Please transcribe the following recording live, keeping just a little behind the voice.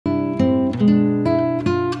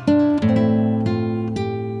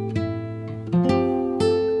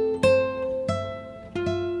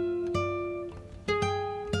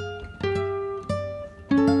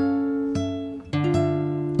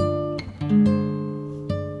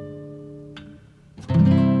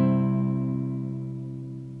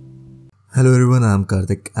Hello everyone, I'm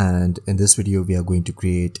Karthik and in this video we are going to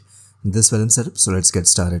create this Vellum setup. So let's get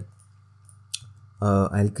started.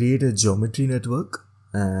 I'll create a geometry network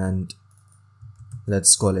and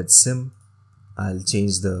let's call it sim. I'll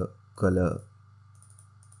change the color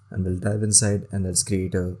and we'll dive inside and let's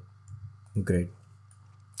create a grid.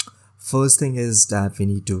 First thing is that we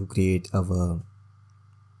need to create our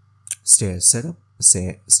stair setup,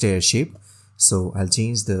 stair shape. So I'll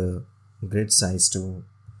change the grid size to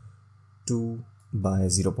 2 by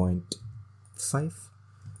 0.5.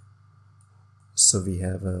 So we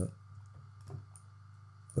have a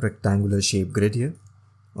rectangular shape grid here.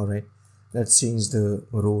 Alright, let's change the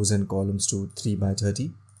rows and columns to 3 by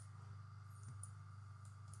 30.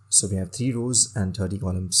 So we have 3 rows and 30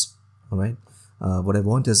 columns. Alright, what I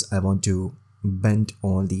want is I want to bend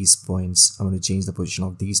all these points. I want to change the position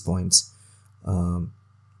of these points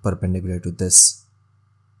perpendicular to this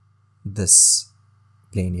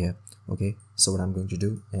plane here. Okay, so what I'm going to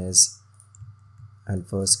do is I'll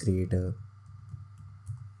first create a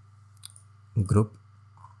group.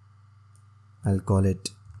 I'll call it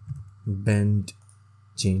bend,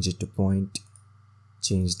 change it to point,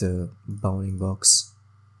 change the bounding box,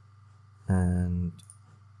 and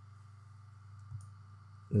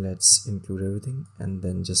let's include everything and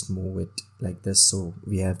then just move it like this, so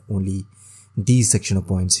we have only these section of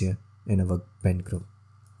points here in our bend group.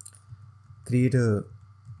 Create a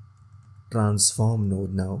transform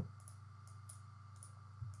node now.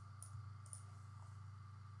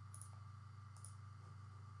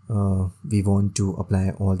 We want to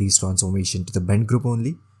apply all these transformation to the bend group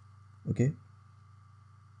only. Okay,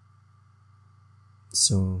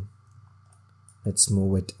 so let's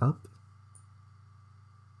move it up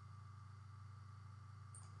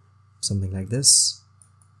something like this,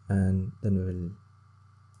 and then we will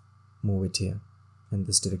move it here in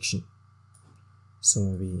this direction, so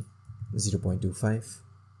maybe 0.25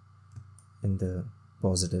 in the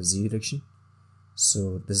positive z direction.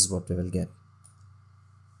 So this is what we will get.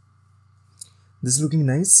 This is looking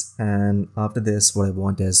nice, and after this what I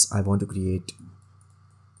want is I want to create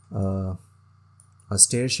a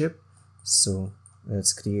stair shape. So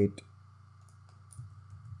let's create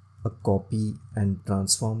a copy and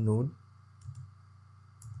transform node,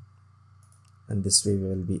 and this way we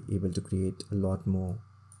will be able to create a lot more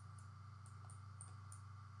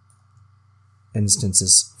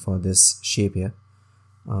instances for this shape here.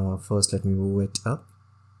 First let me move it up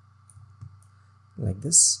like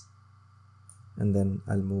this, and then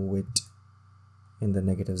I'll move it in the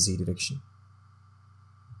negative z direction.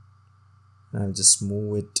 I'll just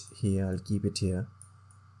move it here, I'll keep it here,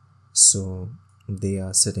 so they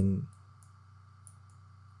are sitting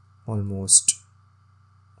almost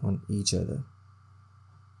on each other.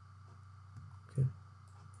 Okay,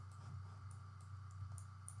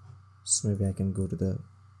 so maybe I can go to the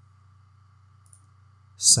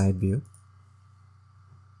side view.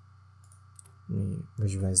 Let me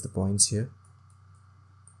visualize the points here.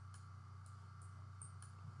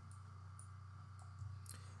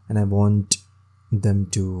 And I want them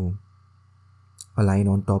to align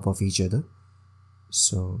on top of each other.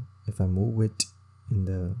 So if I move it in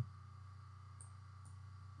the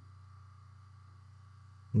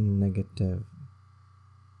negative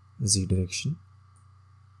z direction,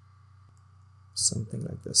 something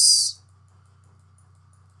like this,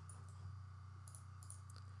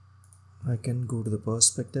 I can go to the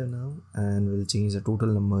perspective now and we'll change the total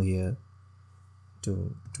number here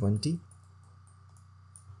to 20.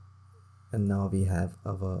 And now we have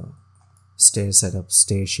our stair setup,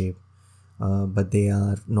 stair shape, but they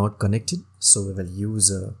are not connected, so we will use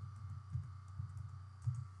a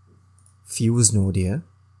fuse node here.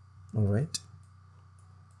 Alright,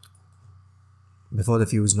 before the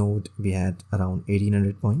fuse node we had around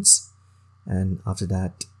 1800 points, and after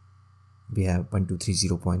that we have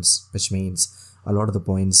 1230 points, which means a lot of the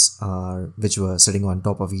points which were sitting on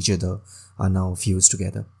top of each other are now fused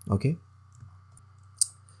together. Okay,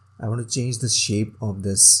 I want to change the shape of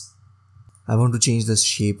this. I want to change the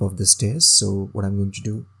shape of the stairs. So what I'm going to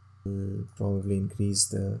do, will probably increase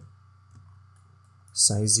the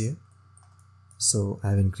size here. So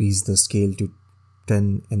I've increased the scale to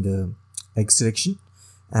 10 in the x direction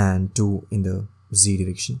and 2 in the z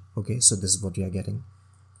direction. Okay, so this is what we are getting.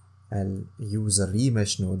 I'll use a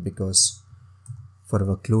remesh node because for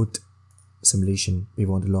our cloth simulation we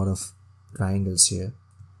want a lot of triangles here.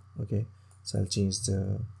 Okay, so I'll change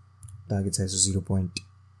the target size to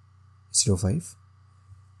 0.05,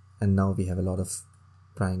 and now we have a lot of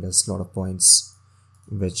triangles, a lot of points,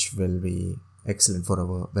 which will be excellent for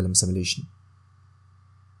our Vellum simulation.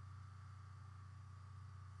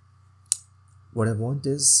 what I want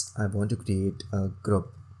is I want to create a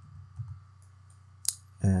group,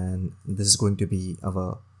 and this is going to be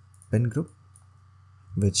our pen group,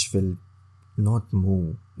 which will not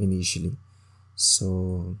move initially.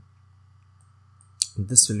 So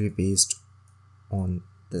this will be based on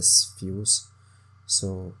this fuse.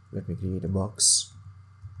 So let me create a box.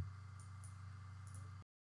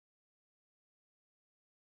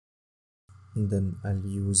 And then I'll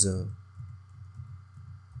use a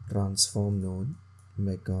transform node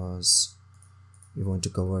because we want to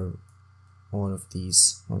cover all of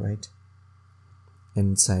these, all right,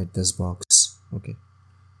 inside this box. Okay,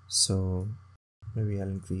 so maybe I'll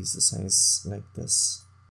increase the size like this.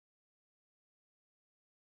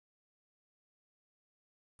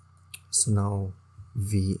 So now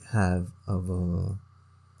we have our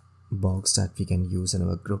box that we can use in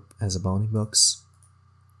our group as a bounding box.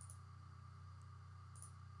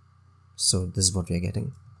 So this is what we are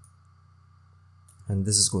getting, and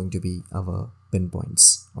this is going to be our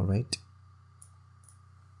pinpoints. All right,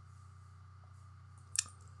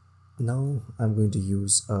 now I'm going to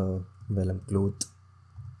use a Vellum cloth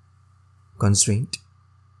constraint,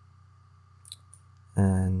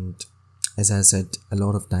 and as I said a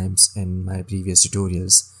lot of times in my previous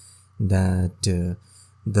tutorials that the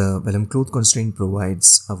Vellum cloth constraint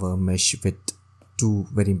provides our mesh with two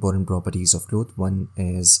very important properties of cloth. One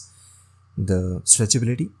is the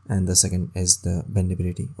stretchability and the second is the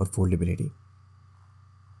bendability or foldability.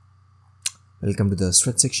 Welcome to the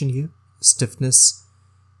stretch section here. Stiffness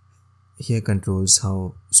here controls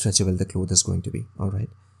how stretchable the cloth is going to be. All right,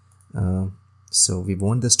 so we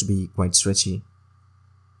want this to be quite stretchy.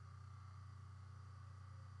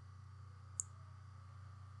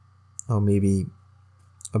 Or maybe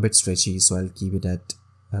a bit stretchy, so I'll keep it at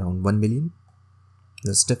around 1 million,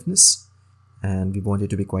 the stiffness, and we want it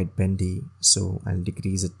to be quite bendy, so I'll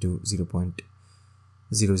decrease it to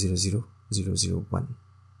 0.000001.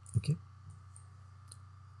 okay.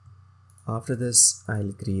 After this,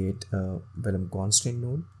 I'll create a Vellum constraint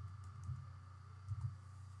node.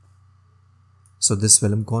 So this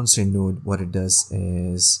Vellum constraint node, what it does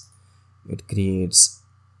is it creates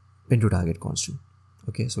pin to target constant.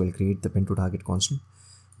 Okay, so we'll create the pin to target constant.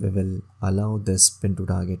 We will allow this pin to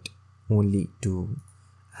target only to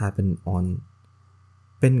happen on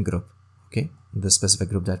pin group. Okay, the specific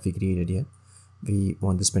group that we created here, we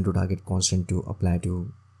want this pin to target constant to apply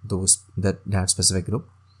to those that specific group.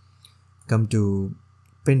 Come to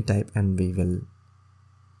pin type and we will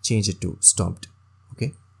change it to stopped.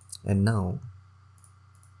 Okay, and now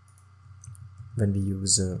when we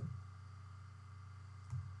use a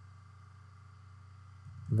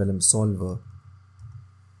Vellum Solver,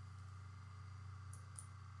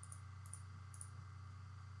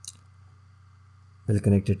 we'll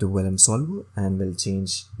connect it to Vellum Solver and we'll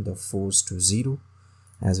change the force to 0,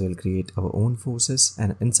 as we'll create our own forces,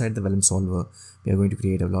 and inside the Vellum Solver we are going to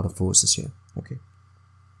create a lot of forces here. Okay,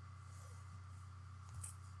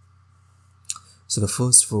 so the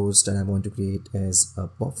first force that I want to create is a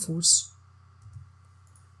pop force.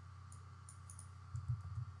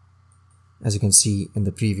 As you can see in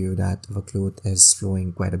the preview that our cloth is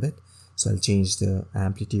flowing quite a bit, so I'll change the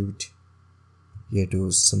amplitude here to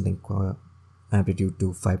something amplitude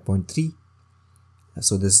to 5.3.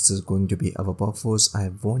 So this is going to be our pop force. I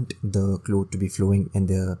want the cloth to be flowing in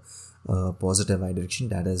the positive y direction,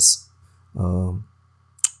 that is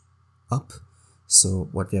up. So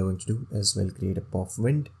what we are going to do is we'll create a pop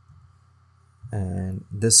wind, and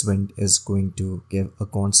this wind is going to give a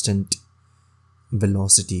constant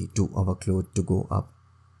velocity to our cloth to go up,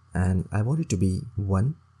 and I want it to be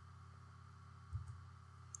 1,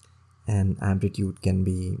 and amplitude can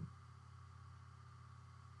be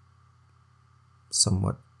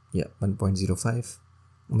somewhat 1.05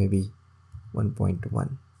 or maybe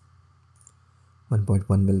 1.1.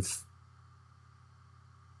 1.1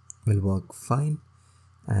 will work fine.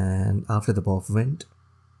 And after the pop wind,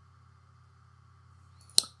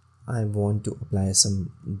 I want to apply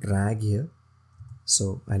some drag here,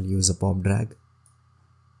 so I'll use a pop drag,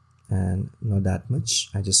 and not that much.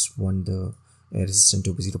 I just want the air resistance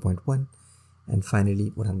to be 0.1. And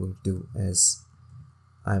finally what I'm going to do is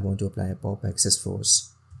I want to apply a pop access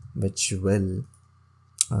force, which will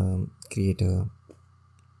create a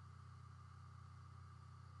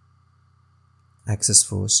access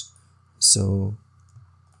force. So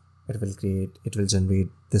it will generate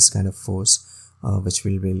this kind of force, which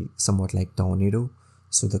will be somewhat like tornado.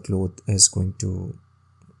 So the cloth is going to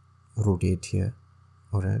rotate here,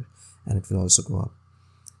 alright, and it will also go up.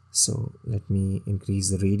 So let me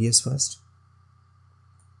increase the radius first.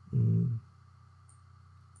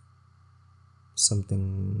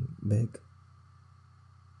 Something big.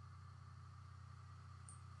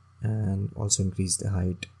 and also increase the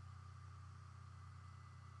height,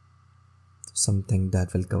 something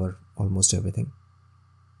that will cover almost everything.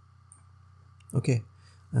 Okay,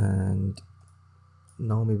 and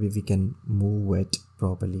now maybe we can move it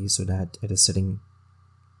properly so that it is sitting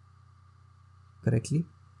correctly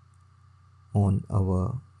on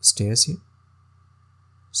our stairs here.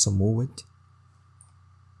 So move it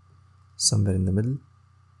somewhere in the middle.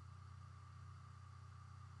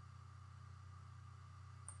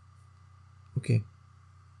 Okay,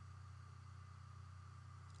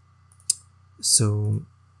 so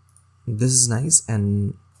this is nice,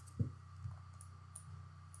 and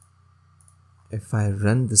if I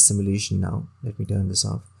run the simulation now, let me turn this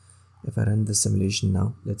off. If I run the simulation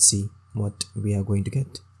now, let's see what we are going to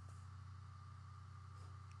get.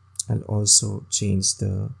 I'll also change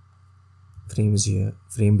the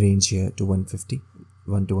frame range here to 150,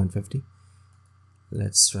 1 to 150.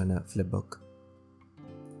 Let's run a flipbook.